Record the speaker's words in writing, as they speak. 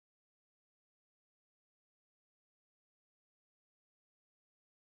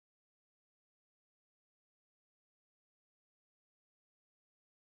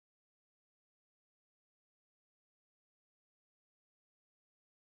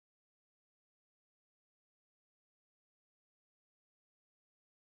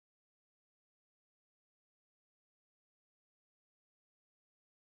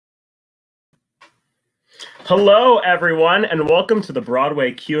Hello, everyone, and welcome to the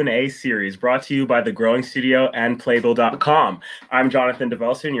Broadway Q&A Series brought to you by The Growing Studio and Playbill.com. I'm Jonathan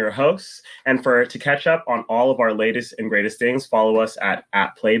DeVelson, your host, and to catch up on all of our latest and greatest things, follow us at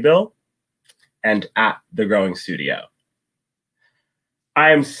Playbill and at The Growing Studio.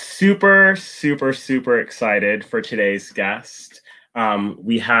 I am super excited for today's guest.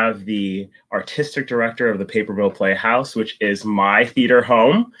 We have the artistic director of the Playbill Playhouse, which is my theater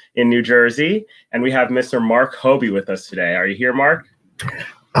home in New Jersey. And we have Mr. Mark Hoebee with us today. Are you here, Mark?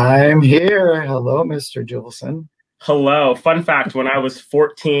 I'm here. Hello, Mr. Juleson. Hello. Fun fact, when I was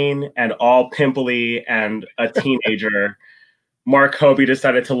 14 and all pimply and a teenager, Mark Hoebee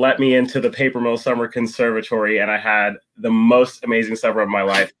decided to let me into the Playbill Summer Conservatory, and I had the most amazing summer of my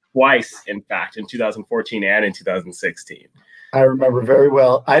life, twice, in fact, in 2014 and in 2016. I remember very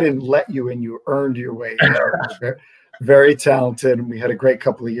well. I didn't let you in. You earned your way in. very, very talented, and we had a great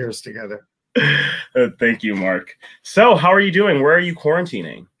couple of years together. Thank you, Mark. So how are you doing? Where are you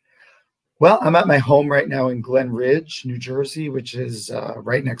quarantining? Well, I'm at my home right now in Glen Ridge, New Jersey, which is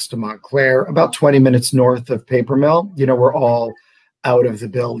right next to Montclair, about 20 minutes north of Paper Mill. You know, we're all out of the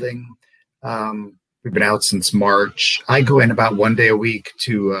building. We've been out since March. I go in about one day a week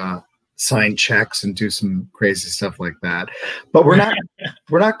to sign checks and do some crazy stuff like that. But we're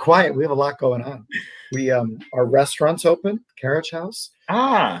not quiet. We have a lot going on. We our restaurant's open, Carriage House.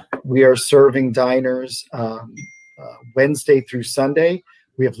 We are serving diners Wednesday through Sunday.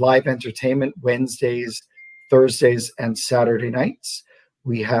 We have live entertainment Wednesdays, Thursdays, and Saturday nights.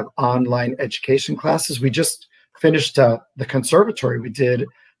 We have online education classes. We just finished the conservatory. We did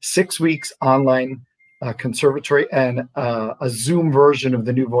 6 weeks online conservatory and a Zoom version of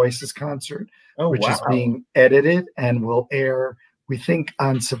the New Voices concert, which is being edited and will air, we think,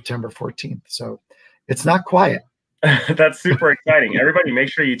 on September 14th. So it's not quiet. That's super exciting. Everybody make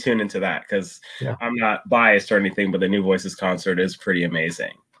sure you tune into that because I'm not biased or anything, but the New Voices concert is pretty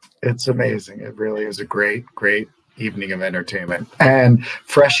amazing. It's amazing. It really is a great evening of entertainment. And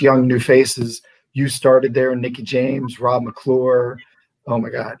fresh, young, new faces. You started there, Nikki James, Rob McClure. Oh, my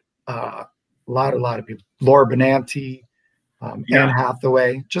God. A lot of people. Laura Benanti, Anne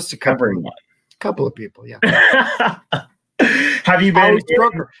Hathaway. Just a couple of people, yeah. Have you been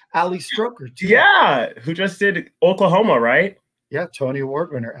Ali Stroker too. Yeah, who just did Oklahoma, right? Yeah, Tony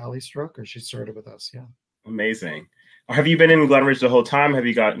Award winner Ali Stroker. She started with us. Yeah, amazing. Have you been in Glen Ridge the whole time? Have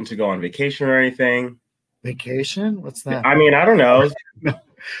you gotten to go on vacation or anything? Vacation? What's that? I mean, I don't know.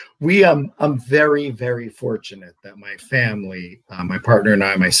 I'm very fortunate that my family, my partner and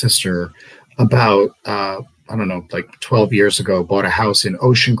I, my sister, about I don't know, like 12 years ago, bought a house in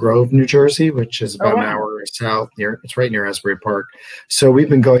Ocean Grove, New Jersey, which is about an hour south. It's right near Asbury Park. So we've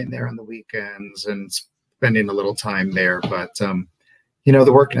been going there on the weekends and spending a little time there. But you know,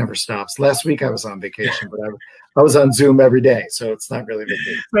 the work never stops. Last week I was on vacation, but I was on Zoom every day, so it's not really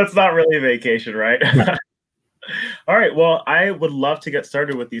vacation. That's not really vacation, right? All right. Well, I would love to get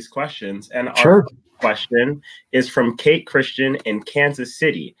started with these questions. And our question is from Kate Christian in Kansas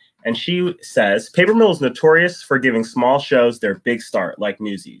City. And she says, Playbill is notorious for giving small shows their big start, like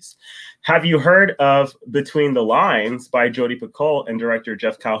Newsies. Have you heard of Between the Lines by Jodi Picoult and director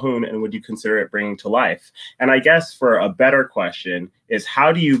Jeff Calhoun, and would you consider it bringing to life? And I guess for a better question is,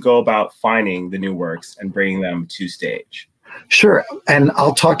 how do you go about finding the new works and bringing them to stage? Sure. And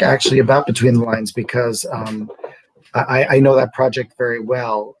I'll talk actually about Between the Lines because I know that project very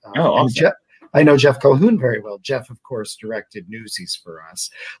well. Awesome. I know Jeff Calhoun very well. Jeff, of course, directed Newsies for us.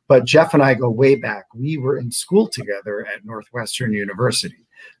 But Jeff and I go way back. We were in school together at Northwestern University.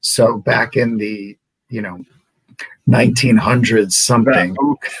 So back in the, 1900s something.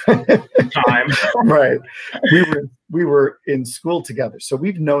 Time. Right. We were in school together. So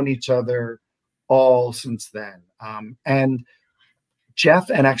we've known each other all since then. And Jeff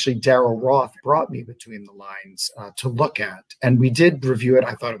and actually Daryl Roth brought me Between the Lines to look at, and we did review it.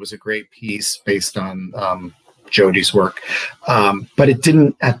 I thought it was a great piece based on Jodi's work, but it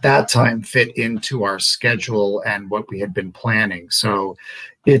didn't at that time fit into our schedule and what we had been planning. So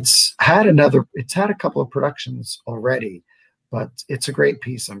it's had a couple of productions already, but it's a great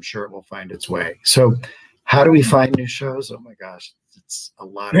piece. I'm sure it will find its way. So how do we find new shows? Oh my gosh, it's a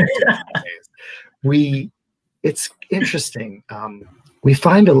lot of ways. It's interesting. We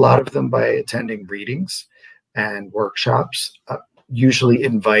find a lot of them by attending readings and workshops, usually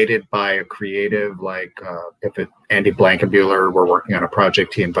invited by a creative, like Andy Blankenbuehler, we're working on a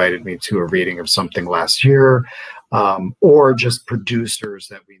project. He invited me to a reading of something last year, or just producers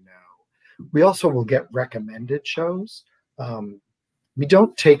that we know. We also will get recommended shows. We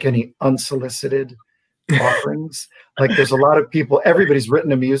don't take any unsolicited offerings. Like there's a lot of people, everybody's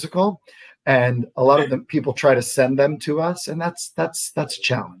written a musical, And a lot of them people try to send them to us, and that's a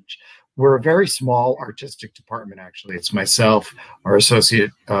challenge. We're a very small artistic department, actually. It's myself, our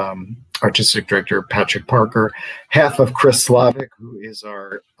associate artistic director, Patrick Parker, half of Chris Slavic, who is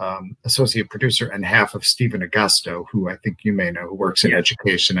our associate producer, and half of Stephen Augusto, who I think you may know, who works in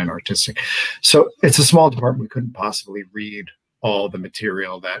education and artistic. So it's a small department. We couldn't possibly read all the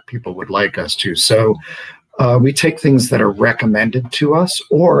material that people would like us to. So we take things that are recommended to us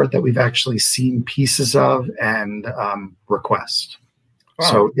or that we've actually seen pieces of and request. Wow.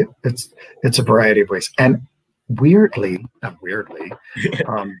 So it's a variety of ways. And not weirdly,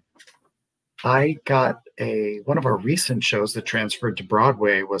 I got one of our recent shows that transferred to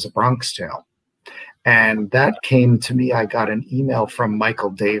Broadway was A Bronx Tale. And that came to me. I got an email from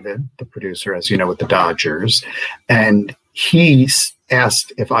Michael David, the producer, as you know, with the Dodgers. And he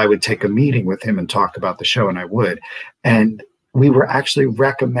asked if I would take a meeting with him and talk about the show, and I would. And we were actually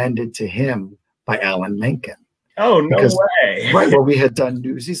recommended to him by Alan Menken. Oh, no way. Right. Well, we had done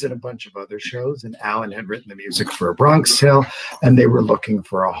Newsies and a bunch of other shows, and Alan had written the music for A Bronx Tale, and they were looking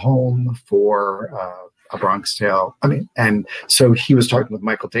for a home for A Bronx Tale. I mean, and so he was talking with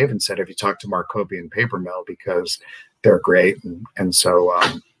Michael David and said, have you talked to Mark Hoebee and Playbill, because they're great. And so,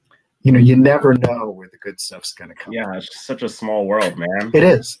 you know, you never know where the good stuff's going to come. Yeah, it's just such a small world, man. It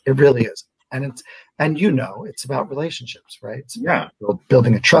is. It really is. And you know, it's about relationships, right? It's about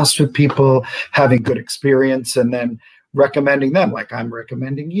building a trust with people, having good experience, and then recommending them, like I'm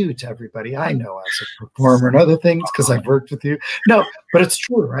recommending you to everybody I know as a performer and other things because I've worked with you. No, but it's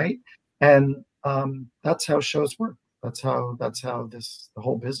true, right? And that's how shows work. That's how the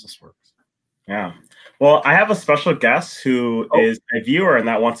whole business works. Yeah. Well, I have a special guest who is a viewer and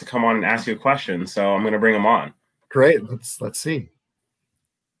that wants to come on and ask you a question. So I'm going to bring him on. Great. Let's see.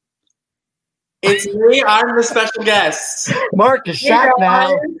 It's me. I'm the special guest. Marcus Shack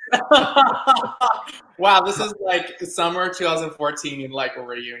now. Wow, this is like summer 2014, like a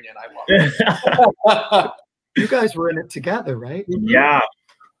reunion. I love it. You guys were in it together, right? Yeah.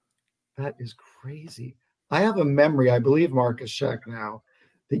 That is crazy. I have a memory, I believe, Marcus Shack now,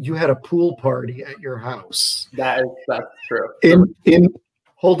 that you had a pool party at your house. That's true.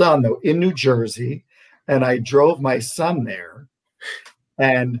 Hold on though, in New Jersey, and I drove my son there,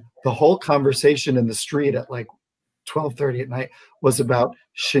 and the whole conversation in the street at like 12:30 at night was about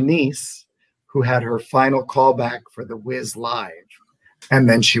Shanice, who had her final callback for the Wiz Live, and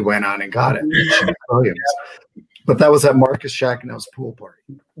then she went on and got it. Shanice Williams. But that was at Marcus Shack and that was pool party.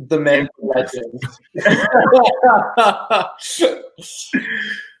 The man legend.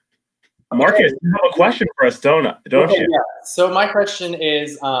 Marcus, you have a question for us, don't you? Yeah. So my question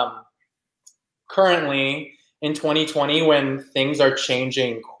is, currently in 2020, when things are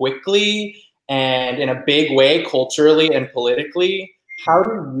changing quickly and in a big way, culturally and politically, how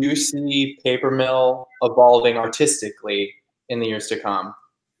do you see Paper Mill evolving artistically in the years to come?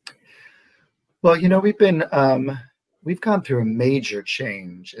 Well, you know, we've gone through a major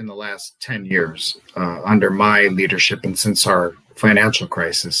change in the last 10 years under my leadership and since our financial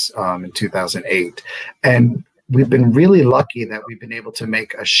crisis in 2008. And we've been really lucky that we've been able to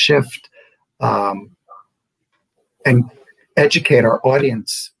make a shift and educate our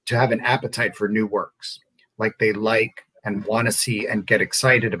audience to have an appetite for new works, like they like and want to see and get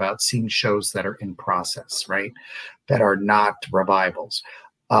excited about seeing shows that are in process, right? That are not revivals.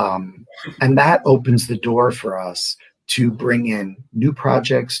 And that opens the door for us to bring in new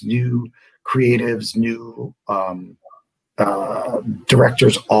projects, new creatives, new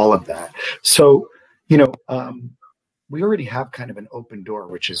directors, all of that. So, you know, we already have kind of an open door,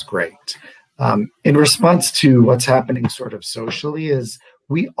 which is great. In response to what's happening sort of socially is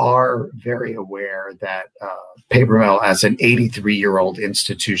we are very aware that Paper Mill, as an 83-year-old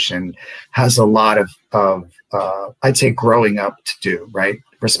institution, has a lot of I'd say growing up to do, right?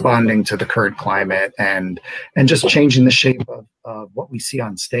 Responding to the current climate and just changing the shape of what we see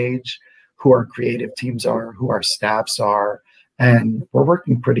on stage, who our creative teams are, who our staffs are. And we're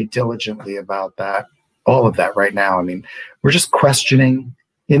working pretty diligently about that, all of that right now. I mean, we're just questioning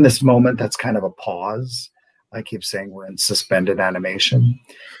in this moment. That's kind of a pause. I keep saying we're in suspended animation.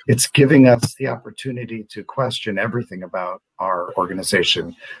 It's giving us the opportunity to question everything about our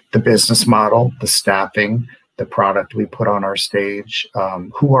organization, the business model, the staffing, the product we put on our stage,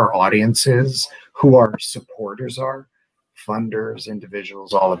 who our audience is, who our supporters are, funders,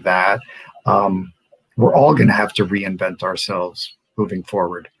 individuals, all of that. We're all going to have to reinvent ourselves moving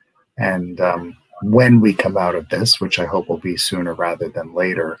forward. And when we come out of this, which I hope will be sooner rather than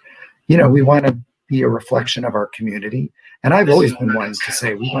later, you know, we want to be a reflection of our community. And I've always been one to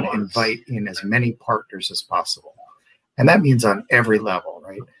say we want to invite in as many partners as possible. And that means on every level,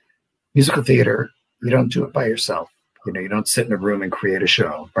 right? musical theater, you don't do it by yourself. You know, you don't sit in a room and create a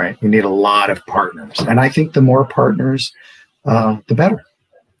show, right? You need a lot of partners. And I think the more partners, the better.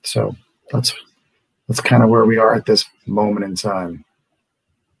 So that's kind of where we are at this moment in time.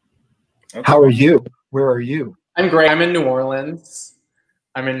 Okay. How are you? Where are you? I'm great. I'm in New Orleans.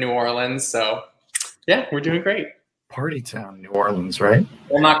 So yeah, we're doing great. Party town, New Orleans, right?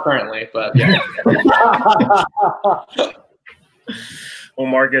 Well, not currently, but yeah. Well,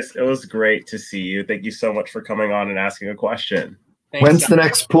 Marcus, it was great to see you. Thank you so much for coming on and asking a question. Thanks. When's the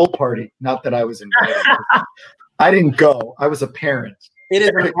next pool party? Not that I was invited. I didn't go. I was a parent. It is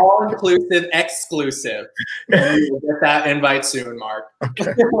an all-inclusive, exclusive. You will get that invite soon, Mark.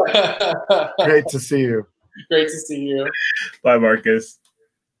 Okay. Great to see you. Great to see you. Bye, Marcus.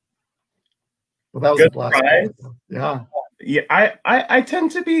 Well, that was a blast. Yeah. Yeah, I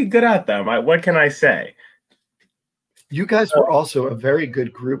tend to be good at them. What can I say? You guys were also a very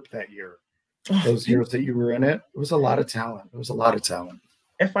good group that year. Those years that you were in it, it was a lot of talent.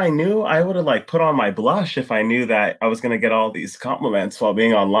 If I knew, I would have put on my blush if I knew that I was going to get all these compliments while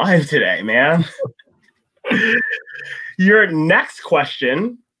being on live today, man. Your next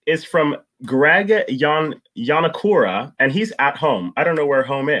question is from Greg Yanakura, and he's at home. I don't know where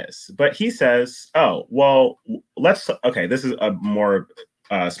home is, but he says, oh, well, okay, this is a more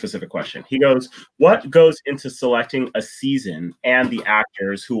specific question. He goes, what goes into selecting a season and the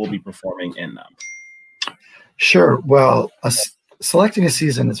actors who will be performing in them? Sure. Well, selecting a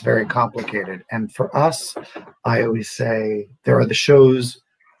season is very complicated. And for us, I always say there are the shows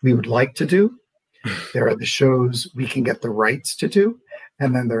we would like to do. There are the shows we can get the rights to do.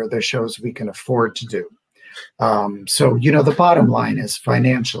 And then there are the shows we can afford to do. So, you know, the bottom line is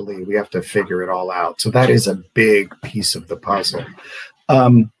financially, we have to figure it all out. So that is a big piece of the puzzle.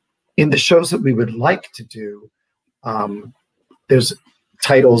 In the shows that we would like to do, there's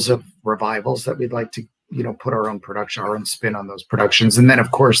titles of revivals that we'd like to, you know, put our own production, our own spin on those productions. And then,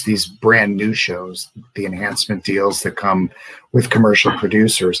 of course, these brand new shows, the enhancement deals that come with commercial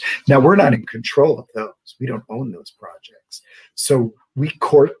producers. Now, we're not in control of those. We don't own those projects. So we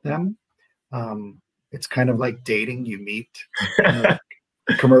court them. It's kind of like dating. You meet a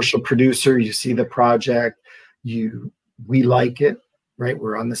commercial producer, you see the project, we like it, right?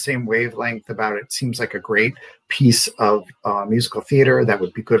 We're on the same wavelength about it. Seems like a great piece of musical theater that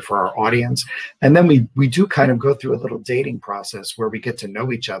would be good for our audience. And then we do kind of go through a little dating process where we get to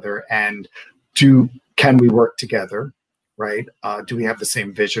know each other and can we work together, right? Do we have the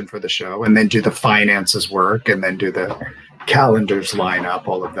same vision for the show? And then do the finances work, and then do the calendars line up,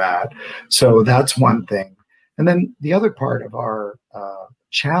 all of that. So that's one thing. And then the other part of our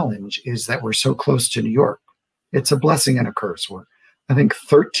challenge is that we're so close to New York. It's a blessing and a curse. We're, I think,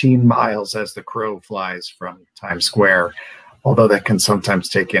 13 miles as the crow flies from Times Square, although that can sometimes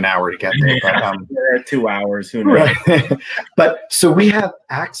take you an hour to get there. But 2 hours, who knows? Right. But so we have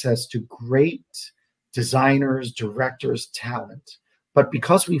access to great designers, directors, talent. But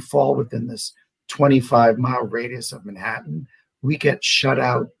because we fall within this 25-mile radius of Manhattan, we get shut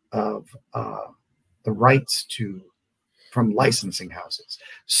out of the rights from licensing houses.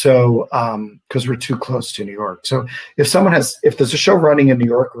 So, because we're too close to New York. So if there's a show running in New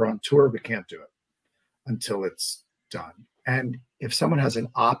York or on tour, we can't do it until it's done. And if someone has an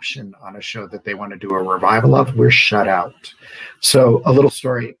option on a show that they want to do a revival of, we're shut out. So a little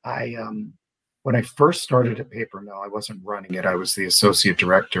story, when I first started at Paper Mill, I wasn't running it. I was the associate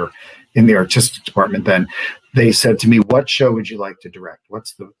director in the artistic department then. They said to me, what show would you like to direct?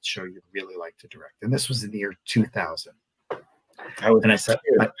 What's the show you'd really like to direct? And this was in the year 2000. And I said,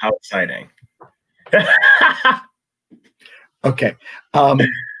 how exciting. Okay.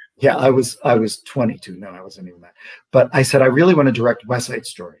 Yeah, I was 22. No, I wasn't even that. But I said, I really want to direct West Side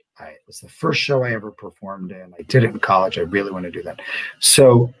Story. It was the first show I ever performed in. I did it in college. I really want to do that.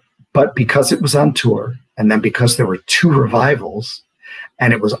 So, but because it was on tour, and then because there were 2 revivals,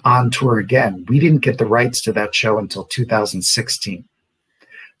 and it was on tour again, we didn't get the rights to that show until 2016.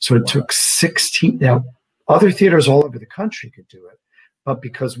 So it took 16. Now, other theaters all over the country could do it, but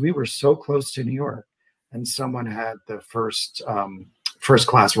because we were so close to New York, and someone had the first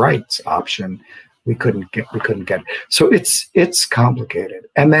class rights option, we couldn't get it. So it's complicated.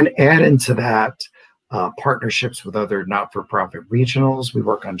 And then add into that partnerships with other not-for-profit regionals. We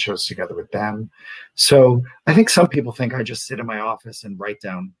work on shows together with them. So I think some people think I just sit in my office and write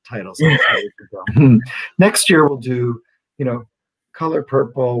down titles. Next year we'll do, Color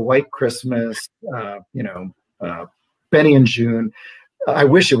Purple, White Christmas, Benny and June. I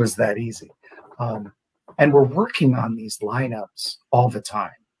wish it was that easy. And we're working on these lineups all the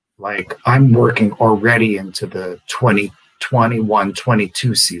time. Like I'm working already into the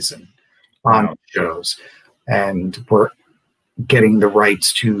 2021-22 season. on shows. And we're getting the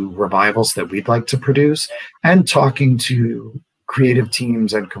rights to revivals that we'd like to produce and talking to creative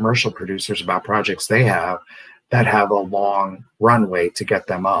teams and commercial producers about projects they have that have a long runway to get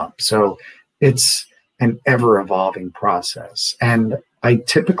them up. So it's an ever-evolving process. And I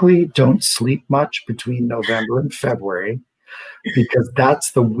typically don't sleep much between November and February because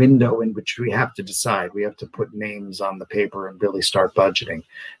that's the window in which we have to decide. We have to put names on the paper and really start budgeting.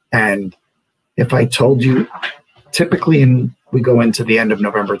 And if I told you, typically we go into the end of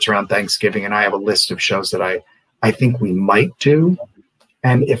November, it's around Thanksgiving, and I have a list of shows that I think we might do.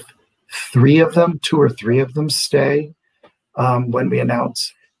 And if two or three of them stay when we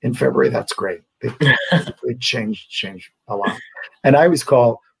announce in February, that's great. It changed a lot. And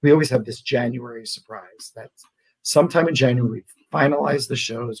we always have this January surprise that sometime in January, we finalize the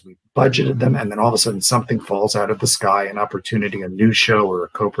shows, we budgeted them, and then all of a sudden something falls out of the sky, an opportunity, a new show or a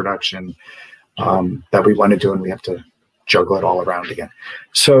co-production that we want to do, and we have to juggle it all around again.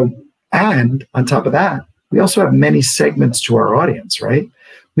 So, and on top of that, we also have many segments to our audience, right?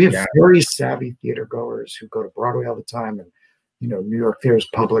 We have very savvy theater goers who go to Broadway all the time, and New York Theater's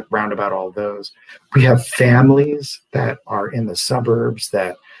Public, roundabout all those. We have families that are in the suburbs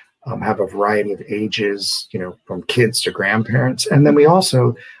that have a variety of ages, from kids to grandparents. And then we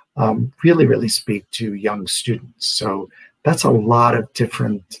also really, really speak to young students. So that's a lot of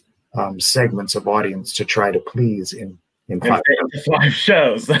different segments of audience to try to please in 5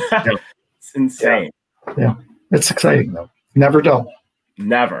 shows. It's insane. Yeah. It's exciting though. Never dull.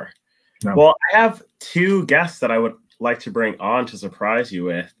 Never. No. Well, I have 2 guests that I would like to bring on to surprise you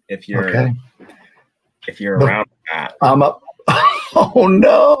with if you're around that. I'm up. Oh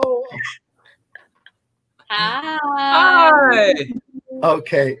no. Hi.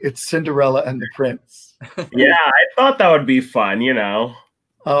 Okay, it's Cinderella and the Prince. Yeah, I thought that would be fun,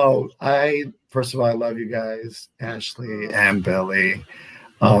 Oh, first of all, I love you guys, Ashley and Billy.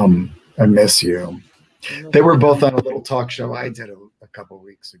 I miss you. They were both on a little talk show I did a couple of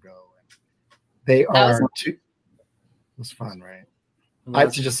weeks ago. They are two. It was fun, right? I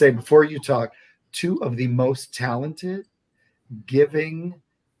have to just say before you talk, 2 of the most talented, giving,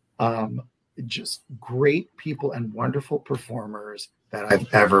 just great people and wonderful performers that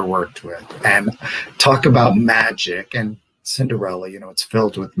I've ever worked with. And talk about magic and Cinderella, it's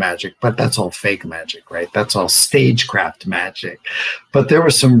filled with magic, but that's all fake magic, right? That's all stagecraft magic. But there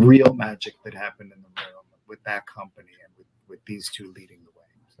was some real magic that happened in the room with that company and with these 2 leading the way.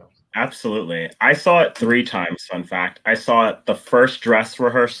 So absolutely. I saw it 3 times, fun fact. I saw it the first dress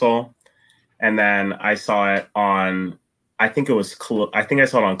rehearsal, and then I saw it on, I think I saw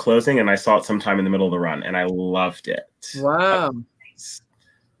it on closing, and I saw it sometime in the middle of the run, and I loved it. Wow.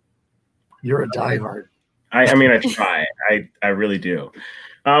 You're a diehard. I mean, I try. I really do.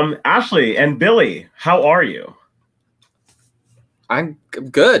 Ashley and Billy, how are you? I'm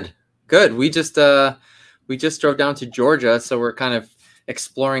good. Good. We just drove down to Georgia, so we're kind of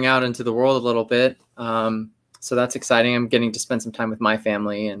exploring out into the world a little bit. So that's exciting. I'm getting to spend some time with my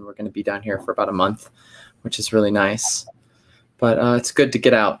family, and we're going to be down here for about a month, which is really nice. But it's good to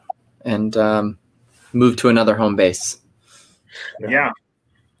get out and move to another home base. Yeah.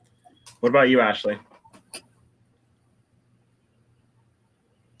 What about you, Ashley?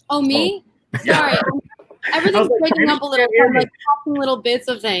 Oh, me? Oh. Sorry. Everything's breaking up a little. I'm like talking little bits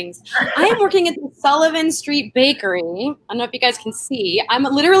of things. I am working at the Sullivan Street Bakery. I don't know if you guys can see. I'm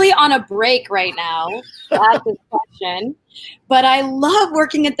literally on a break right now to ask this question. But I love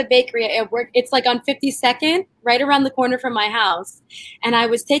working at the bakery. It's like on 52nd, right around the corner from my house. And I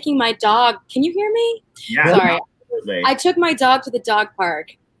was taking my dog. Can you hear me? Yeah. Sorry. Absolutely. I took my dog to the dog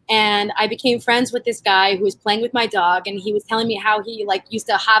park. And I became friends with this guy who was playing with my dog, and he was telling me how he used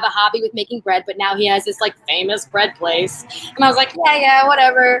to have a hobby with making bread, but now he has this famous bread place. And I was like, yeah,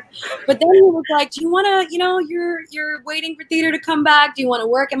 whatever. But then he was like, do you want to, you're waiting for theater to come back. Do you want to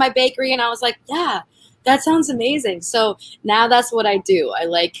work at my bakery? And I was like, yeah, that sounds amazing. So now that's what I do.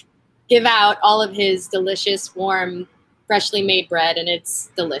 I give out all of his delicious, warm, freshly made bread, and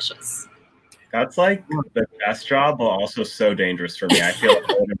it's delicious. That's the best job, but also so dangerous for me. I feel like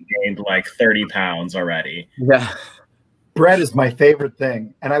I would have gained 30 pounds already. Yeah. Bread is my favorite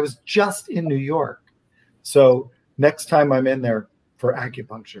thing. And I was just in New York. So next time I'm in there for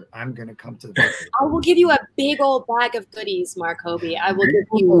acupuncture, I'm going to come to the bakery. I will give you a big old bag of goodies, Mark Hoebee. I will give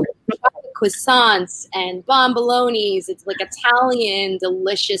you croissants and bombolonis. It's Italian,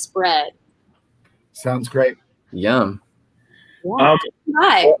 delicious bread. Sounds great. Yum. Yeah.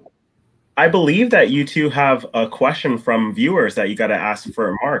 Hi. I believe that you 2 have a question from viewers that you got to ask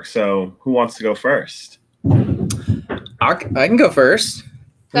for Mark. So who wants to go first? I can go first.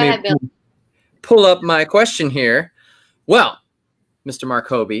 Go ahead, Bill. pull up my question here. Well, Mr. Mark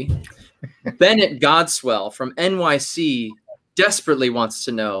Hoebee, Bennett Godswell from NYC desperately wants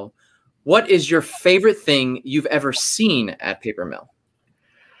to know, what is your favorite thing you've ever seen at Paper Mill?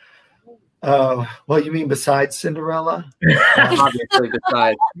 Well, you mean besides Cinderella? Obviously,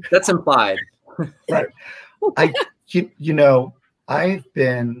 besides. That's implied. Right. I've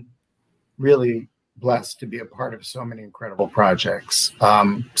been really blessed to be a part of so many incredible projects.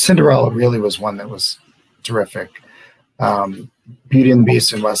 Cinderella really was one that was terrific. Beauty and the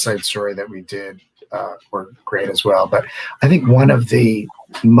Beast and West Side Story that we did were great as well. But I think one of the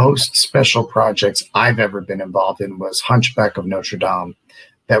most special projects I've ever been involved in was Hunchback of Notre Dame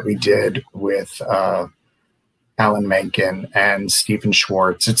that we did with Alan Menken and Stephen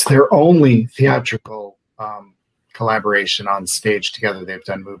Schwartz. It's their only theatrical collaboration on stage together. They've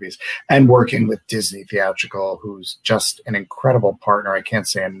done movies, and working with Disney Theatrical, who's just an incredible partner. I can't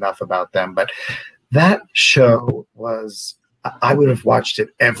say enough about them, but that show was, I would have watched it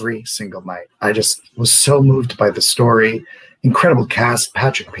every single night. I just was so moved by the story. Incredible cast: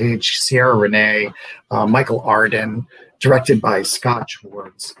 Patrick Page, Sierra Renee, Michael Arden, directed by Scott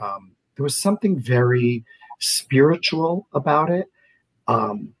Schwartz. There was something very spiritual about it,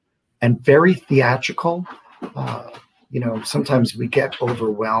 and very theatrical. Sometimes we get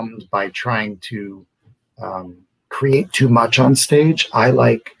overwhelmed by trying to create too much on stage. I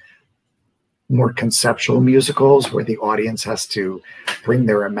like more conceptual musicals where the audience has to bring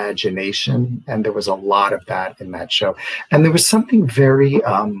their imagination, and there was a lot of that in that show. And there was something very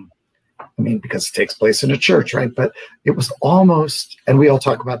because it takes place in a church, right? But it was almost, and we all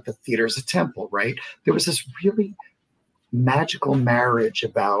talk about the theater as a temple, right? There was this really magical marriage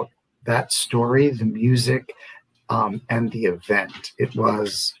about that story, the music, and the event. It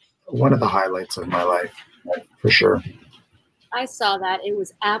was one of the highlights of my life, for sure. I saw that. It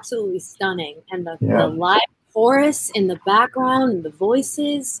was absolutely stunning. And the live chorus in the background and the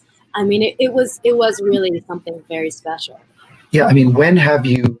voices. I mean, it was really something very special. Yeah, I mean, when have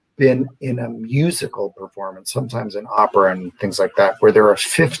you been in a musical performance, sometimes in opera and things like that, where there are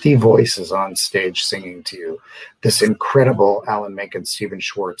 50 voices on stage singing to you? This incredible Alan Menken, Stephen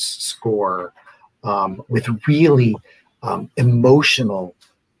Schwartz score with really emotional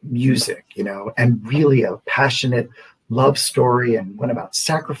music, and really a passionate love story, and one about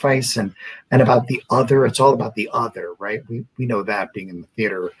sacrifice and about the other. It's all about the other, right? We know that, being in the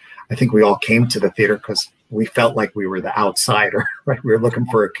theater. I think we all came to the theater because we felt like we were the outsider, right? We were looking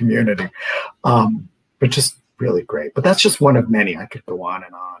for a community, but just really great. But that's just one of many. I could go on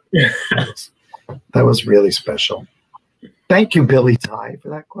and on. That was really special. Thank you, Billy Ty, for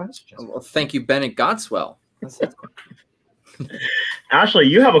that question. Well, thank you, Bennett Godswell. Ashley,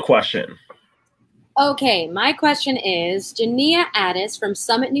 you have a question. Okay, my question is, Jania Addis from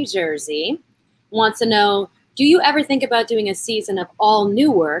Summit, New Jersey wants to know, do you ever think about doing a season of all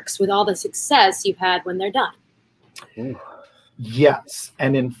new works with all the success you've had when they're done? Yes,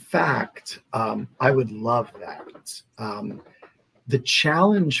 and in fact, I would love that. The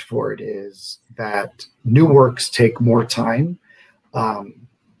challenge for it is that new works take more time.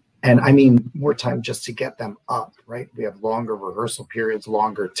 And I mean more time just to get them up, right? We have longer rehearsal periods,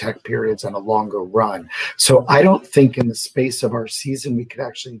 longer tech periods, and a longer run. So I don't think in the space of our season we could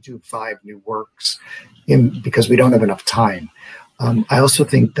actually do 5 new works because we don't have enough time. I also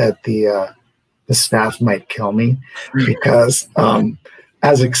think that the staff might kill me because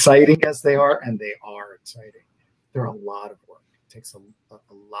as exciting as they are, and they are exciting, they're a lot of work. It takes a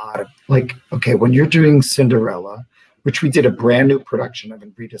lot of, like, okay, when you're doing Cinderella, which we did a brand new production of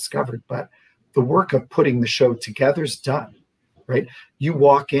and rediscovered, but the work of putting the show together is done, right? You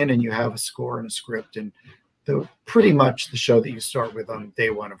walk in and you have a score and a script, and pretty much the show that you start with on day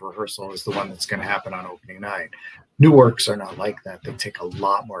one of rehearsal is the one that's going to happen on opening night. New works are not like that. They take a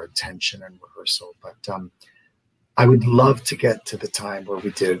lot more attention and rehearsal, but I would love to get to the time where we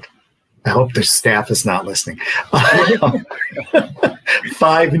did, I hope the staff is not listening,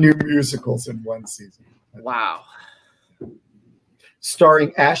 5 new musicals in one season. Wow.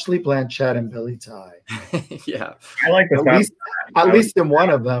 Starring Ashley Blanchett and Billy Ty. Yeah. I like this. At least in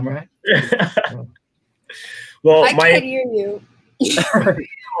one of them, right? Well, I can't hear you.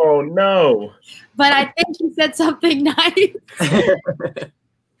 Oh, no. But I think you said something nice.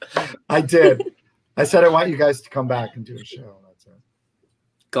 I did. I said I want you guys to come back and do a show. That's it.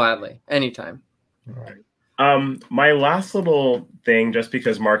 Gladly. Anytime. All right. My last little thing, just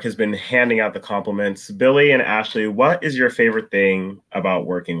because Mark has been handing out the compliments, Billy and Ashley, what is your favorite thing about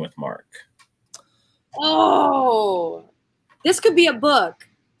working with Mark? Oh, this could be a book.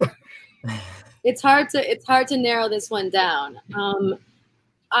 It's hard to narrow this one down.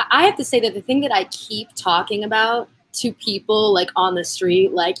 I have to say that the thing that I keep talking about to people like on the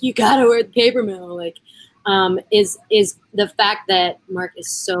street, like you gotta wear the paper mill, like, is the fact that Mark is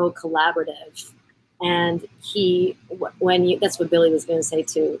so collaborative, and that's what Billy was going to say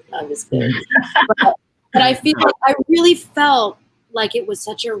too. But I feel like I really felt like it was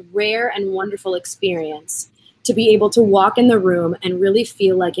such a rare and wonderful experience to be able to walk in the room and really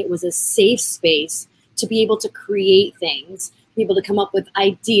feel like it was a safe space to be able to create things, be able to come up with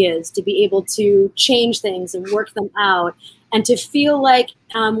ideas, to be able to change things and work them out, and to feel like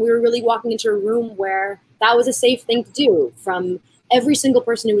we were really walking into a room where that was a safe thing to do, from every single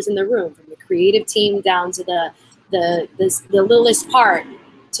person who was in the room, from the creative team down to the littlest part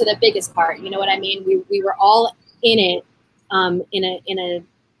to the biggest part. You know what I mean? We were all in it,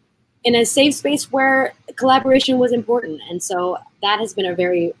 in a safe space where collaboration was important. And so that has been a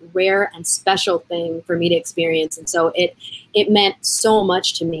very rare and special thing for me to experience. And so it meant so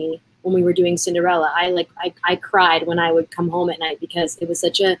much to me when we were doing Cinderella. I cried when I would come home at night, because it was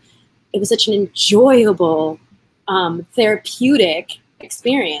such an enjoyable, therapeutic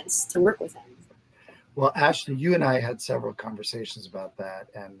experience to work with him. Well, Ashley, you and I had several conversations about that,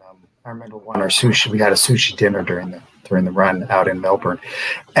 and I remember we had a sushi dinner during the run out in Melbourne,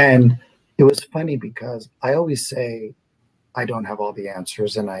 and it was funny because I always say I don't have all the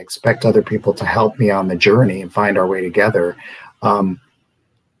answers, and I expect other people to help me on the journey and find our way together. And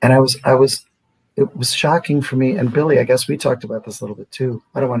it was shocking for me, and Billy, I guess we talked about this a little bit too.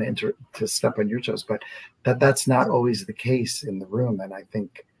 I don't want to step on your toes, but that's not always the case in the room, and I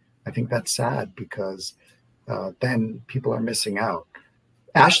think that's sad, because then people are missing out.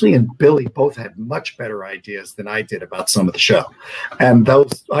 Ashley and Billy both had much better ideas than I did about some of the show, and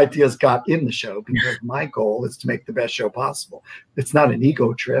those ideas got in the show because my goal is to make the best show possible. It's not an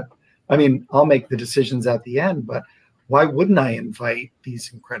ego trip. I mean, I'll make the decisions at the end, but why wouldn't I invite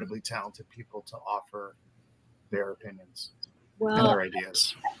these incredibly talented people to offer their opinions and their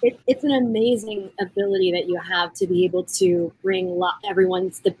ideas? It's an amazing ability that you have to be able to bring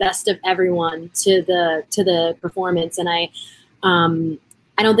the best of everyone to the performance. And I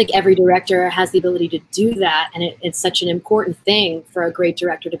don't think every director has the ability to do that. And it's such an important thing for a great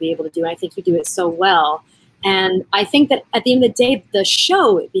director to be able to do. And I think you do it so well. And I think that at the end of the day, the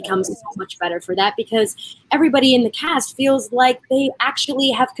show becomes so much better for that, because everybody in the cast feels like they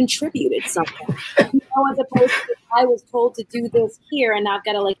actually have contributed something. As opposed to, I was told to do this here and I've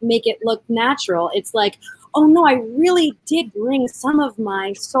got to make it look natural. It's like, oh no, I really did bring some of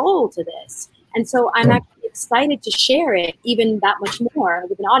my soul to this. And so I'm actually excited to share it even that much more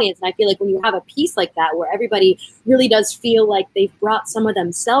with an audience. And I feel like when you have a piece like that, where everybody really does feel like they've brought some of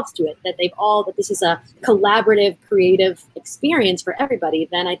themselves to it, that this is a collaborative, creative experience for everybody,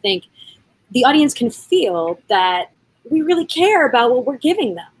 then I think the audience can feel that we really care about what we're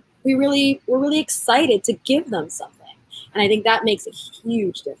giving them. We're really excited to give them something. And I think that makes a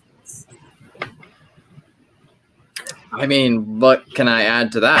huge difference. I mean, what can I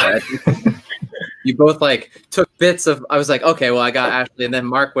add to that? You both took bits of, I was like, okay, well, I got Ashley, and then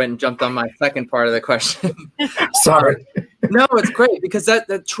Mark went and jumped on my second part of the question. Sorry. No, it's great, because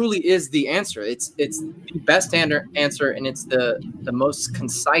that truly is the answer. It's the best answer, and it's the most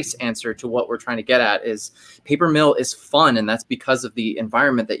concise answer to what we're trying to get at. Is Paper Mill is fun, and that's because of the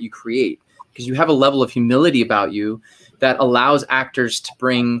environment that you create, because you have a level of humility about you that allows actors to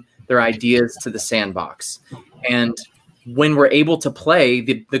bring their ideas to the sandbox. And when we're able to play,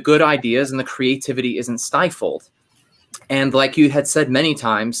 the good ideas and the creativity isn't stifled. And like you had said many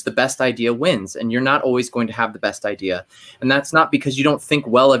times, the best idea wins, and you're not always going to have the best idea. And that's not because you don't think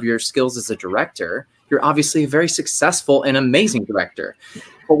well of your skills as a director. You're obviously a very successful and amazing director.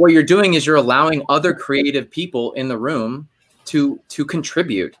 But what you're doing is you're allowing other creative people in the room to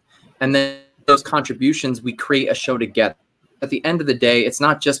contribute. And then those contributions, we create a show together. At the end of the day, it's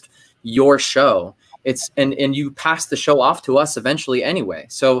not just your show. And you pass the show off to us eventually anyway.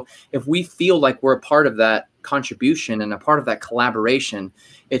 So if we feel like we're a part of that contribution and a part of that collaboration,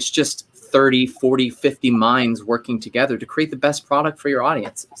 it's just 30, 40, 50 minds working together to create the best product for your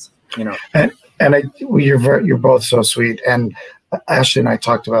audiences. You're both so sweet. And Ashley and I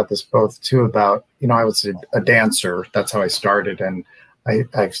talked about this both too, about, I was a dancer. That's how I started. And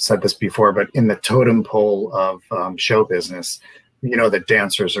I've said this before, but in the totem pole of show business, the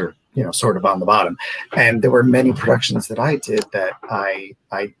dancers are, sort of on the bottom. And there were many productions that I did that I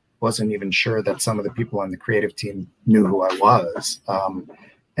wasn't even sure that some of the people on the creative team knew who I was.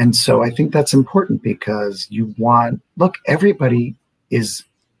 And so I think that's important, because everybody is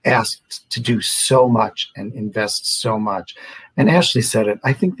asked to do so much and invest so much. And Ashley said it,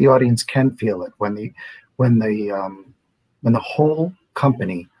 I think the audience can feel it when the whole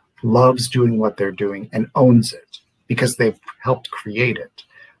company loves doing what they're doing and owns it because they've helped create it.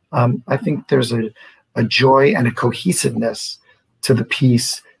 I think there's a joy and a cohesiveness to the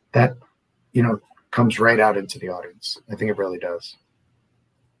piece that, comes right out into the audience. I think it really does.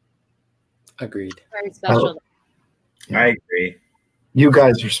 Agreed. Very special. I agree. You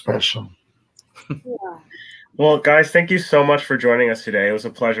guys are special. Yeah. Well, guys, thank you so much for joining us today. It was a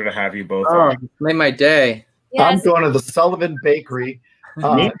pleasure to have you both Oh, on. made my day. I'm Yes. going to the Sullivan Bakery. Me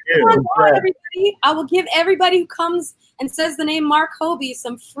Come too. on board, everybody. I will give everybody who comes and says the name Mark Hoebee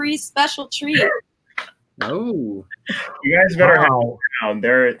some free special treat. Oh, You guys better have Wow. down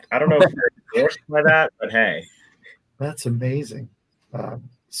there. I don't know if you're endorsed by that, but hey. That's amazing.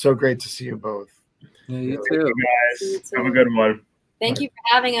 So great to see you both. yeah, you Thank too. you guys. Have a good one. Thank you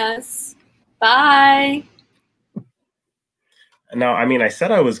for having us. Bye. Now, I mean, I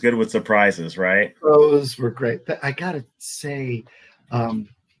said I was good with surprises, right? Those were great. I gotta say,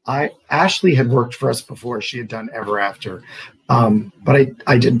 Ashley had worked for us before. She had done Ever After, but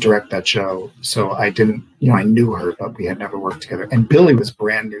I didn't direct that show, so I didn't. I knew her, but we had never worked together. And Billy was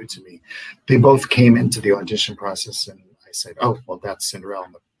brand new to me. They both came into the audition process, and I said, "Oh, well, that's Cinderella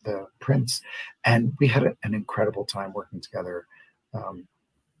and the Prince," and we had an incredible time working together.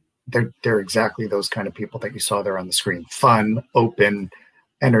 They're exactly those kind of people that you saw there on the screen: fun, open,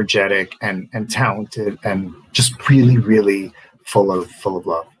 energetic, and talented, and just really, really full of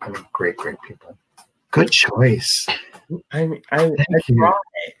love. I mean, great people. Good choice. I Thank you.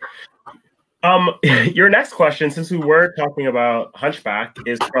 Your next question, since we were talking about Hunchback,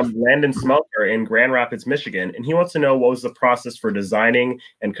 is from Landon Smelter in Grand Rapids, Michigan, and he wants to know what was the process for designing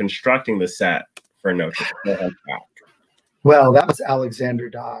and constructing the set for Hunchback. Well, that was Alexander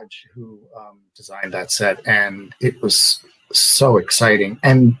Dodge who designed that set, and it was so exciting.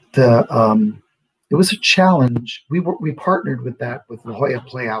 And it was a challenge. We partnered with La Jolla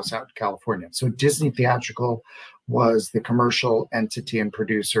Playhouse out in California. So Disney Theatrical was the commercial entity and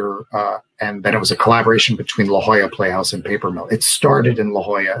producer, and then it was a collaboration between La Jolla Playhouse and Paper Mill. It started in La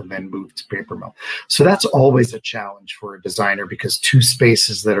Jolla and then moved to Paper Mill. So that's always a challenge for a designer, because two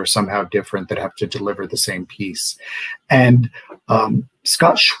spaces that are somehow different that have to deliver the same piece. And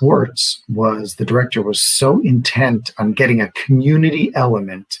Scott Schwartz, the director, was so intent on getting a community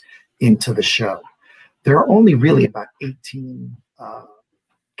element into the show. There are only really about 18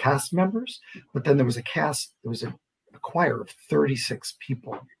 cast members, but then there was a choir of 36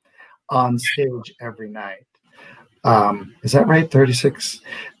 people on stage every night. Is that right? 36?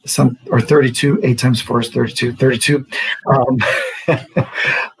 Or 32? 8 times 4 is 32. 32.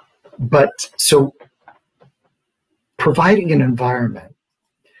 But so providing an environment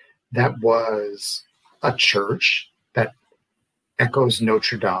that was a church that echoes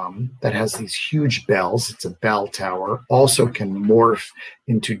Notre Dame, that has these huge bells. It's a bell tower, also can morph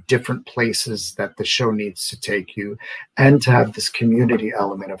into different places that the show needs to take you, and to have this community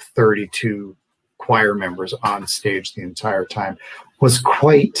element of 32 choir members on stage the entire time was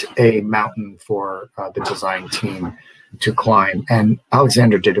quite a mountain for the design team to climb. And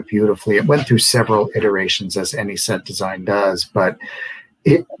Alexander did it beautifully. It went through several iterations, as any set design does, but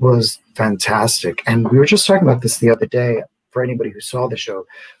it was fantastic. And we were just talking about this the other day. For anybody who saw the show,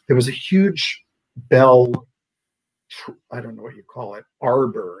 there was a huge bell, I don't know what you call it,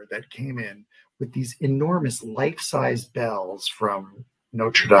 arbor that came in with these enormous life-size bells from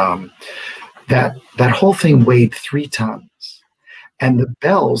Notre Dame. That whole thing weighed 3 tons. And the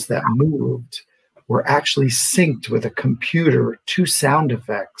bells that moved were actually synced with a computer to sound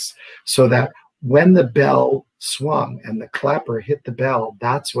effects, so that when the bell swung and the clapper hit the bell,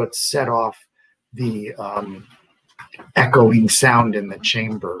 that's what set off the echoing sound in the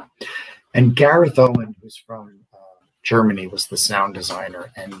chamber. And Gareth Owen, who's from Germany, was the sound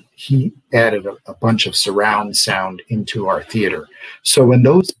designer, and he added a bunch of surround sound into our theater. So when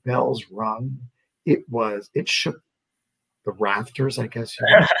those bells rung, it shook the rafters, I guess.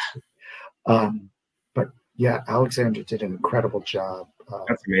 But yeah, Alexander did an incredible job.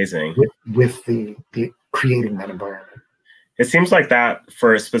 That's amazing. With the creating that environment. It seems like that,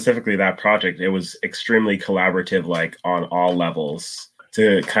 for specifically that project, it was extremely collaborative, like on all levels,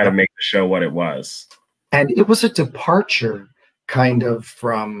 to kind of make the show what it was. And it was a departure kind of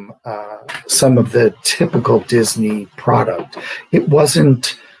from some of the typical Disney product. It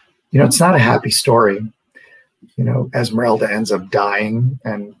wasn't, it's not a happy story. Esmeralda ends up dying,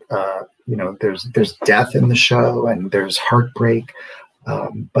 and there's death in the show, and there's heartbreak.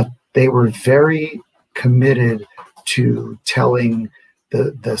 But they were very committed to telling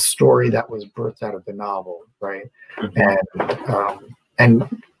the story that was birthed out of the novel, right? Mm-hmm.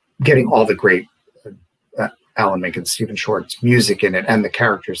 And getting all the great Alan Menken, Stephen Schwartz music in it, and the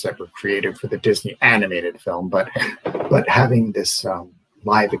characters that were created for the Disney animated film. But having this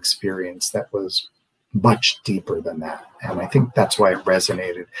live experience that was much deeper than that, and I think that's why it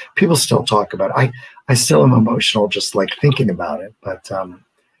resonated. People still talk about it. I still am emotional just like thinking about it. But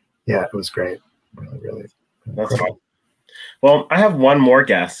yeah, it was great. Really, really. That's fun. Well, I have one more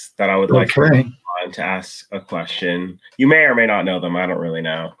guest that I would like to ask a question. You may or may not know them. I don't really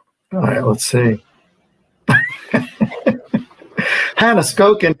know. All right, let's see. Hannah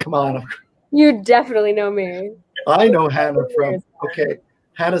Skokin, come on. You definitely know me. I know Hannah from, okay,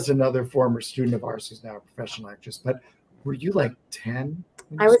 Hannah's another former student of ours who's now a professional actress, but were you like 10?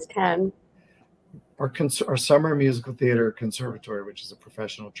 I was 10. Our summer musical theater conservatory, which is a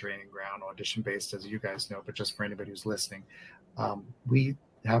professional training ground, audition-based, as you guys know, but just for anybody who's listening, we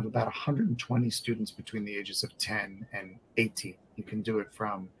have about 120 students between the ages of 10 and 18. You can do it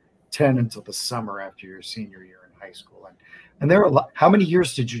from 10 until the summer after your senior year in high school. And there are a lot. How many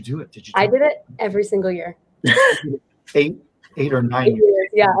years did you do it? I did it every single year. eight or 9 years.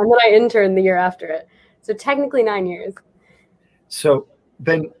 Yeah, and then I interned the year after it. So technically 9 years. So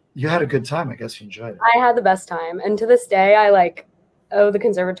then you had a good time. I guess you enjoyed it. I had the best time. And to this day, I owe the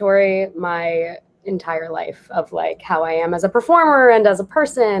conservatory my entire life of how I am as a performer and as a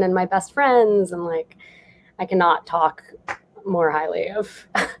person and my best friends. And I cannot talk more highly of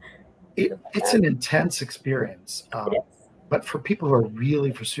it's an intense experience. But for people who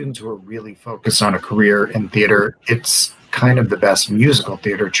are for students who are really focused on a career in theater, it's kind of the best musical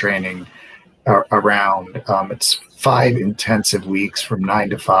theater training around. It's 5 intensive weeks from 9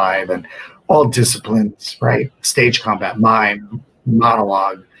 to 5 and all disciplines, right? Stage combat, mime,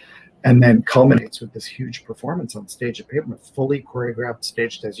 monologue, and then culminates with this huge performance on stage at Playbill, fully choreographed,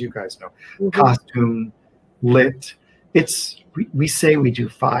 staged, as you guys know, costume, lit. We say we do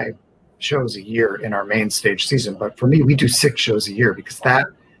 5 shows a year in our main stage season, but for me, we do 6 shows a year because that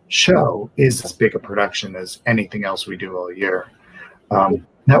show is as big a production as anything else we do all year.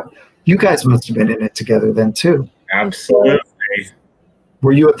 Now, you guys must have been in it together then too. Absolutely.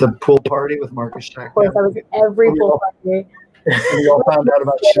 Were you at the pool party with Marcus Shack? Of course, I was at every pool party. We all found out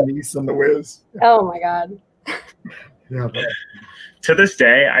about Shanice and the Wiz. Oh my God. Yeah. To this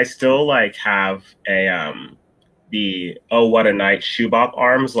day, I still have a the "Oh What a Night" shoe bop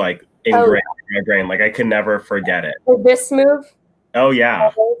arms ingrained in my brain. I can never forget it. This move. Oh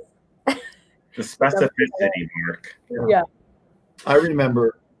yeah. The specificity, Mark. Yeah. I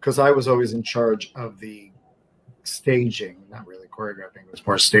remember because I was always in charge of the staging, not really choreographing, it was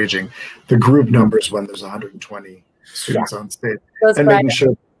more staging, the group numbers when there's 120 students on stage. And making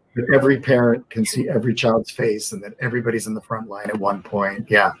sure that every parent can see every child's face and that everybody's in the front line at one point.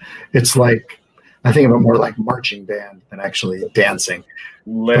 Yeah. It's I think of it more like marching band than actually dancing.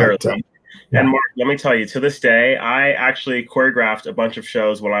 Literally. But, and Mark, let me tell you, to this day, I actually choreographed a bunch of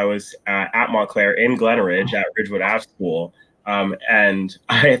shows when I was at Montclair in Glenridge at Ridgewood Ave School. And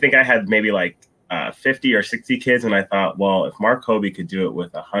I think I had maybe 50 or 60 kids. And I thought, well, if Mark Hoebee could do it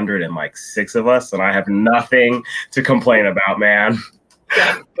with 106 of us, then I have nothing to complain about, man.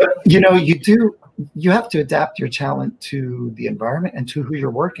 But, you have to adapt your talent to the environment and to who you're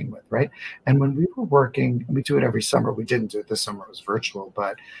working with, right? And when we were working, we do it every summer. We didn't do it this summer, it was virtual,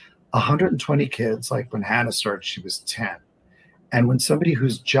 but 120 kids, when Hannah started, she was 10. And when somebody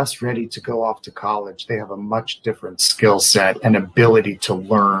who's just ready to go off to college, they have a much different skill set and ability to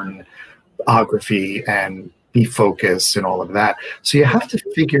learn choreography and be focused and all of that. So you have to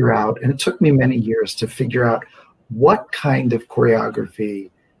figure out, and it took me many years to figure out what kind of choreography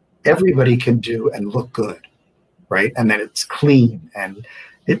everybody can do and look good, right? And then it's clean, and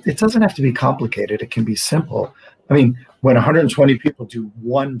it doesn't have to be complicated. It can be simple. I mean, when 120 people do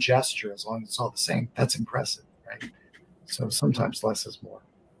one gesture, as long as it's all the same, that's impressive, right? So sometimes less is more.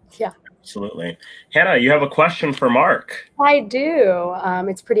 Yeah. Absolutely. Hannah, you have a question for Mark. I do.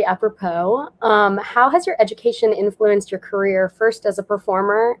 It's pretty apropos. How has your education influenced your career, first as a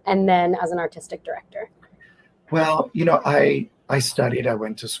performer and then as an artistic director? Well, I studied, I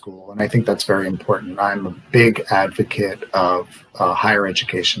went to school, and I think that's very important. I'm a big advocate of higher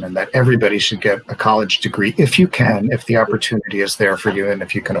education and that everybody should get a college degree if you can, if the opportunity is there for you and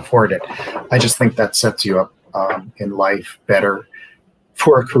if you can afford it. I just think that sets you up in life better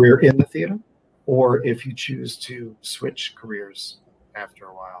for a career in the theater, or if you choose to switch careers after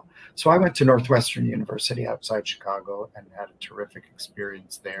a while. So I went to Northwestern University outside Chicago and had a terrific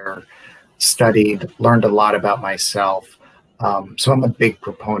experience there, studied, learned a lot about myself. So I'm a big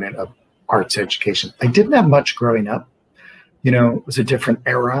proponent of arts education. I didn't have much growing up. It was a different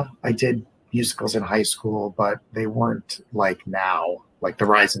era. I did musicals in high school, but they weren't like now. like the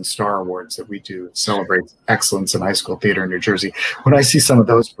Rising Star Awards that we do, celebrates excellence in high school theater in New Jersey. When I see some of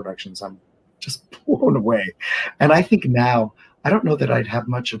those productions, I'm just blown away. And I think now, I don't know that I'd have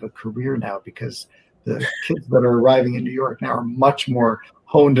much of a career now, because the kids that are arriving in New York now are much more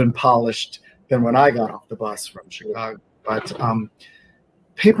honed and polished than when I got off the bus from Chicago. But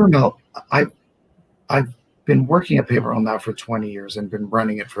Paper Mill, I've been working at Paper Mill now for 20 years and been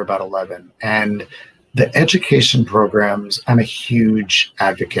running it for about 11. And the education programs, I'm a huge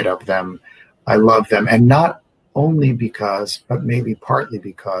advocate of them. I love them. And not only because, but maybe partly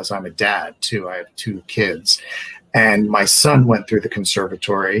because I'm a dad too. I have 2 kids. And my son went through the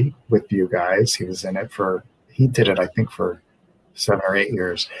conservatory with you guys. He was in it he did it, I think, for 7 or 8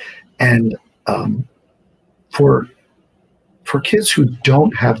 years. And for kids who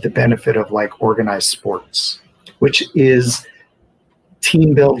don't have the benefit of like organized sports, which is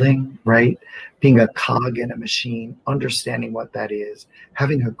team building, right? Being a cog in a machine, understanding what that is,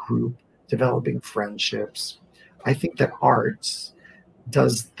 having a group, developing friendships. I think that arts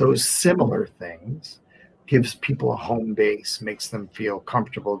does those similar things, gives people a home base, makes them feel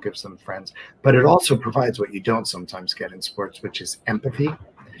comfortable, gives them friends, but it also provides what you don't sometimes get in sports, which is empathy,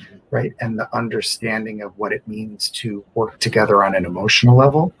 right? And the understanding of what it means to work together on an emotional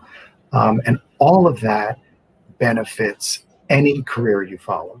level. And all of that benefits any career you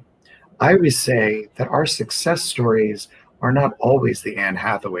follow. I always say that our success stories are not always the Anne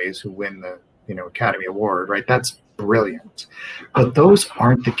Hathaways who win the Academy Award, right? That's brilliant. But those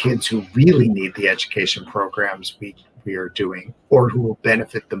aren't the kids who really need the education programs we are doing, or who will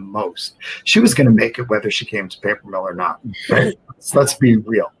benefit the most. She was going to make it whether she came to Paper Mill or not, right? So let's be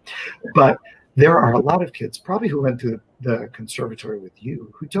real. But there are a lot of kids probably who went through the conservatory with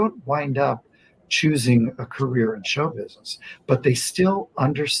you who don't wind up choosing a career in show business, but they still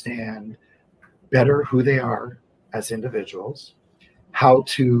understand better who they are as individuals, how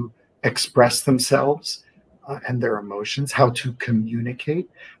to express themselves and their emotions, how to communicate,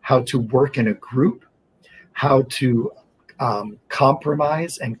 how to work in a group, how to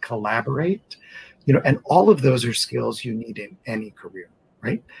compromise and collaborate, and all of those are skills you need in any career,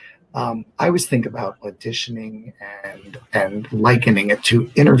 right? I always think about auditioning and likening it to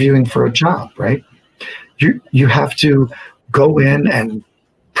interviewing for a job, right? You have to go in and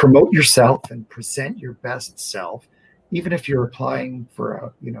promote yourself and present your best self, even if you're applying for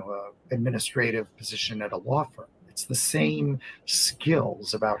a administrative position at a law firm. It's the same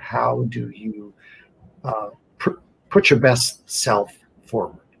skills about how do you put your best self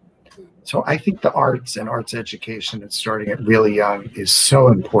forward. So I think the arts and arts education, and starting at really young, is so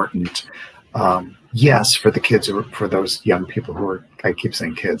important. Yes, for the kids, for those young people who are, I keep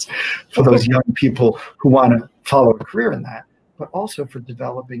saying kids, for those young people who want to follow a career in that, but also for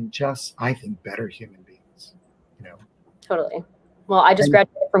developing just, I think, better human beings. Totally. Well, I just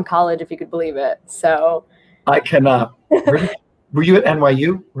graduated from college, if you could believe it. So I cannot. Were you at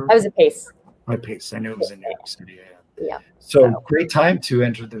NYU? I was at Pace. At Pace. I knew it was in New York City. Yeah. So great time to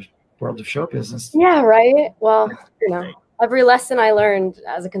enter the world of show business. Yeah, right. Well, every lesson I learned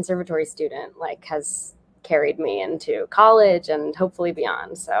as a conservatory student has carried me into college and hopefully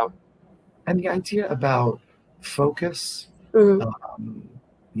beyond. So, and the idea about focus, mm-hmm.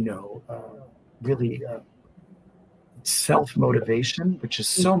 Really self-motivation, which is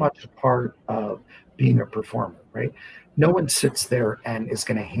so much a part of being a performer, right? No one sits there and is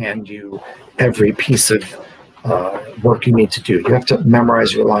going to hand you every piece of work you need to do. You have to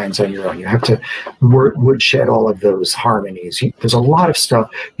memorize your lines on your own. You have to woodshed all of those harmonies. There's a lot of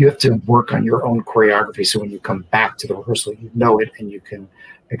stuff. You have to work on your own choreography, so when you come back to the rehearsal, you know it and you can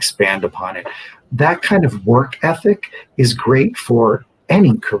expand upon it. That kind of work ethic is great for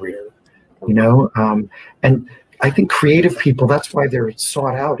any career, and I think creative people, that's why they're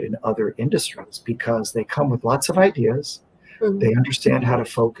sought out in other industries, because they come with lots of ideas. Mm-hmm. They understand how to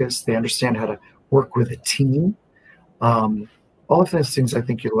focus. They understand how to work with a team. All of those things I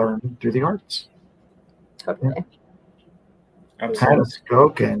think you learn through the arts. Totally. Yeah. Hannah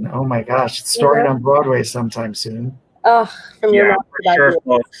Skokin, oh my gosh, it's starting on Broadway sometime soon. Oh, yeah, for sure,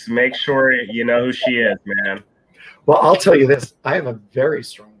 folks. Make sure you know who she is, man. Well, I'll tell you this. I have a very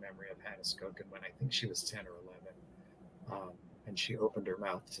strong memory of Hannah Skokin when I think she was 10 or 11. And she opened her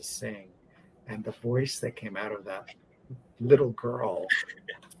mouth to sing. And the voice that came out of that little girl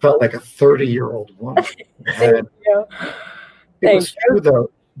felt like a 30-year-old woman. And it was through the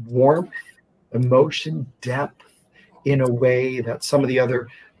warmth, emotion, depth, in a way that some of the other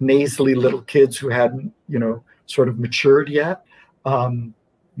nasally little kids who hadn't, sort of matured yet,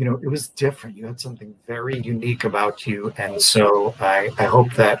 it was different. You had something very unique about you. And so I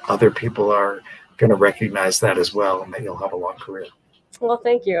hope that other people are going to recognize that as well, and that you'll have a long career. Well,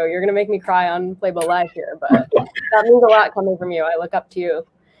 thank you. You're gonna make me cry on Playbill Live here, but that means a lot coming from you. I look up to you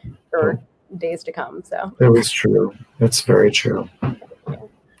for days to come. So it was true. It's very true.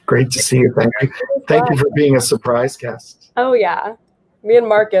 Great to see you. Thank you. Thank you for being a surprise guest. Oh yeah, me and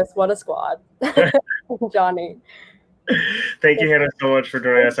Marcus, what a squad. Johnny. Thank you, Hannah, so much for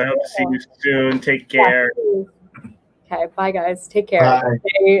joining us. I hope to see you soon. Take care. Yeah, okay, bye guys. Take care. Bye.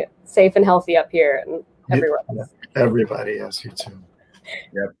 Stay safe and healthy up here and everywhere else. Everybody, yes, you too.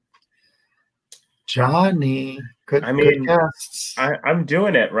 Yep. Johnny, good guests. I'm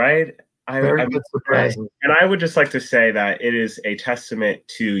doing it, right? Very good surprise. And I would just like to say that it is a testament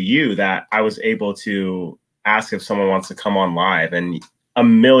to you that I was able to ask if someone wants to come on live, and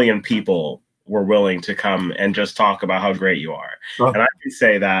 1 million people were willing to come and just talk about how great you are. Oh. And I can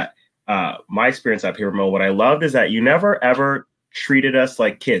say that my experience at Paper Mill, what I loved is that you never ever treated us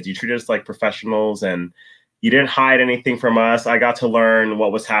like kids. You treated us like professionals, and you didn't hide anything from us. I got to learn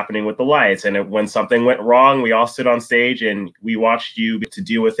what was happening with the lights. And when something went wrong, we all stood on stage and we watched you to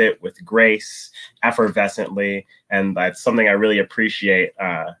deal with it with grace, effervescently. And that's something I really appreciate,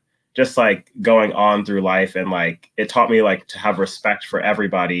 just like going on through life. And like, it taught me like to have respect for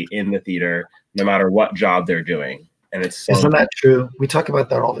everybody in the theater, no matter what job they're doing. And it's so— Isn't that true? We talk about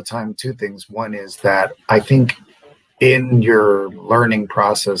that all the time. Two things. One is that I think in your learning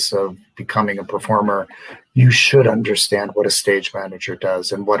process of becoming a performer, you should understand what a stage manager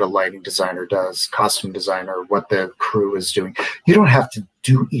does and what a lighting designer does, costume designer, what the crew is doing. You don't have to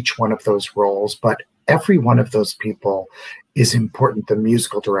do each one of those roles, but every one of those people is important. The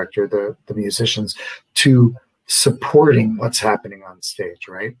musical director, the musicians, to supporting what's happening on stage,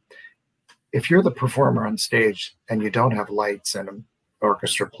 right? If you're the performer on stage and you don't have lights and an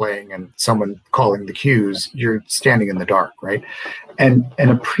orchestra playing and someone calling the cues, you're standing in the dark, right? And an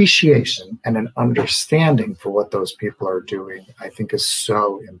appreciation and an understanding for what those people are doing, I think, is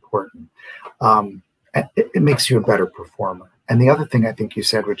so important. It makes you a better performer. And the other thing I think you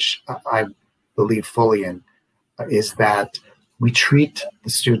said, which I believe fully in, is that we treat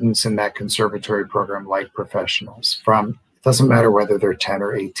the students in that conservatory program like professionals. It doesn't matter whether they're 10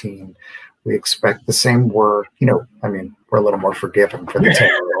 or 18. We expect the same work. You know, I mean, we're a little more forgiving for the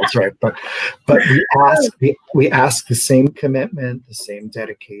 10-year-olds, right? But we ask the same commitment, the same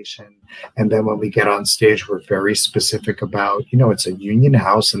dedication. And then when we get on stage, we're very specific about, you know, it's a union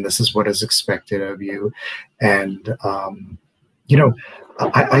house and this is what is expected of you. And, you know,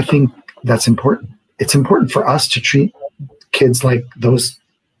 I think that's important. It's important for us to treat kids like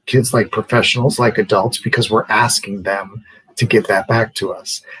professionals, like adults, because we're asking them to give that back to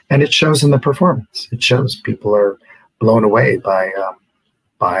us. And it shows in the performance. It shows people are blown away by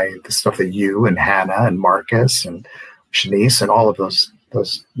the stuff that you and Hannah and Marcus and Shanice and all of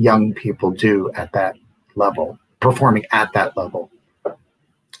those young people do at that level, performing at that level.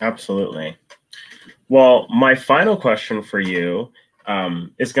 Absolutely. Well, my final question for you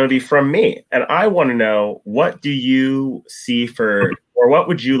is going to be from me. And I want to know, what do you see or what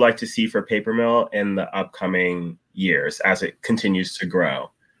would you like to see for Paper Mill in the upcoming years as it continues to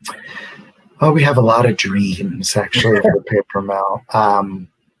grow? Oh, we have a lot of dreams, actually, for Paper Mill.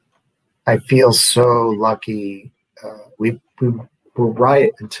 I feel so lucky. We were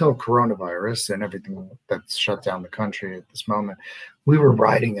right until coronavirus and everything that's shut down the country at this moment. We were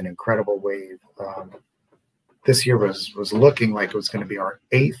riding an incredible wave. This year was looking like it was going to be our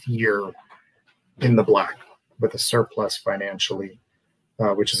 8th year in the black with a surplus financially,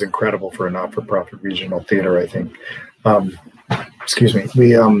 which is incredible for a not-for-profit regional theater, I think. Excuse me. We,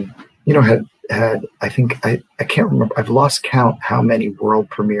 you know, had I think, I can't remember, I've lost count how many world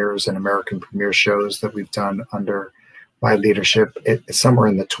premieres and American premiere shows that we've done under my leadership. It's somewhere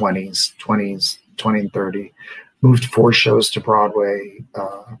in the 20 and 30. Moved 4 shows to Broadway,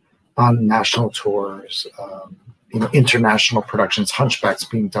 on national tours, you know, international productions, Hunchbacks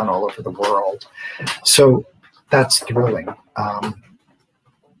being done all over the world. So that's thrilling.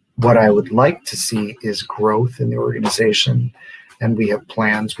 What I would like to see is growth in the organization, and we have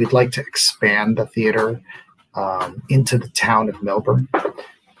plans. We'd like to expand the theater into the town of Melbourne.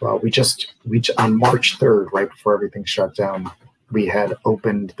 Well, we on March 3rd, right before everything shut down, we had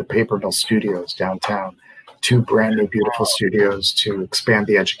opened the Paper Mill Studios downtown. 2 brand new beautiful studios to expand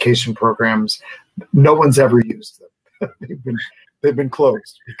the education programs. No one's ever used them. they've been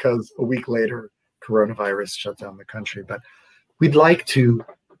closed because a week later, coronavirus shut down the country. But we'd like to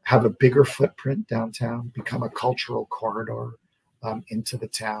have a bigger footprint downtown, become a cultural corridor into the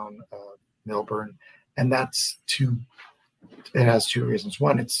town of Melbourne. And it has 2 reasons.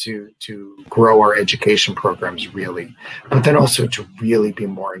 One, it's to grow our education programs really, but then also to really be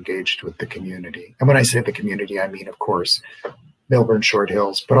more engaged with the community. And when I say the community, I mean, of course, Melbourne Short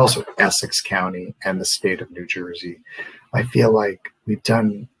Hills, but also Essex County and the state of New Jersey. I feel like we've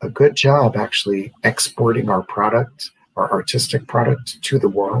done a good job actually exporting our product, our artistic product, to the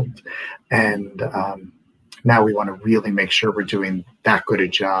world. And now we want to really make sure we're doing that good a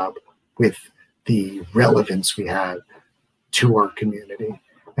job with the relevance we have to our community.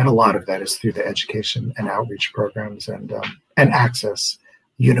 And a lot of that is through the education and outreach programs and access.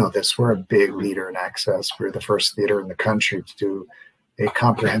 You know this, we're a big leader in access. We're the first theater in the country to do a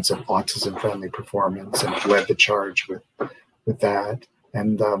comprehensive autism-friendly performance and led the charge with that.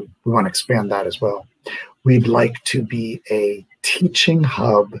 And we want to expand that as well. We'd like to be a teaching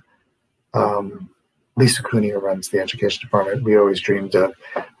hub. Lisa Cooney, who runs the education department, we always dreamed of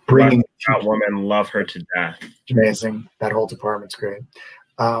bringing that woman, love her to death. Amazing. That whole department's great.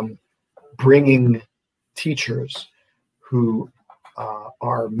 Bringing teachers who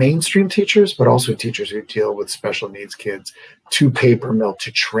are mainstream teachers, but also teachers who deal with special needs kids to Paper Mill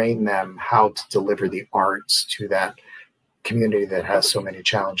to train them how to deliver the arts to that community that has so many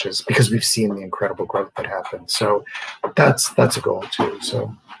challenges, because we've seen the incredible growth that happens. So that's a goal too.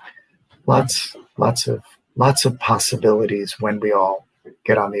 So lots of possibilities when we all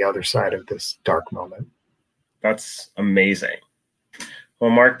get on the other side of this dark moment. That's amazing. Well,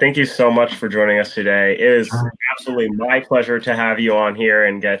 Mark, thank you so much for joining us today. It is absolutely my pleasure to have you on here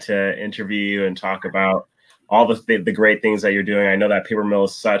and get to interview you and talk about all the great things that you're doing. I know that Paper Mill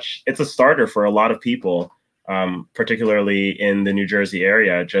is it's a starter for a lot of people, particularly in the New Jersey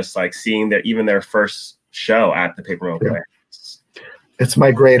area, just like seeing even their first show at the Paper Mill Playhouse. It's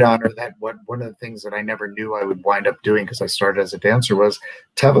my great honor that one of the things that I never knew I would wind up doing, because I started as a dancer, was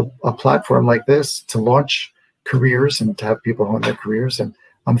to have a platform like this to launch careers and to have people hone their careers. And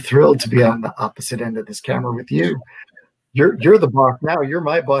I'm thrilled to be on the opposite end of this camera with you. You're the boss now. You're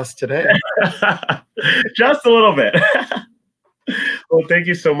my boss today. Just a little bit. Well, thank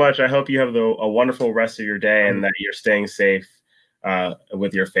you so much. I hope you have a wonderful rest of your day and that you're staying safe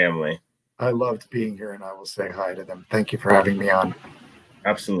with your family. I loved being here, and I will say hi to them. Thank you for having me on.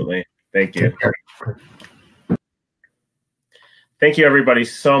 Absolutely. Thank you. Thank you, everybody,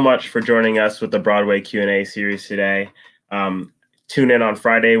 so much for joining us with the Broadway Q&A series today. Tune in on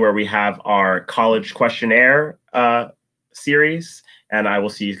Friday, where we have our college questionnaire series, and I will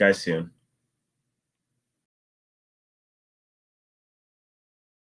see you guys soon.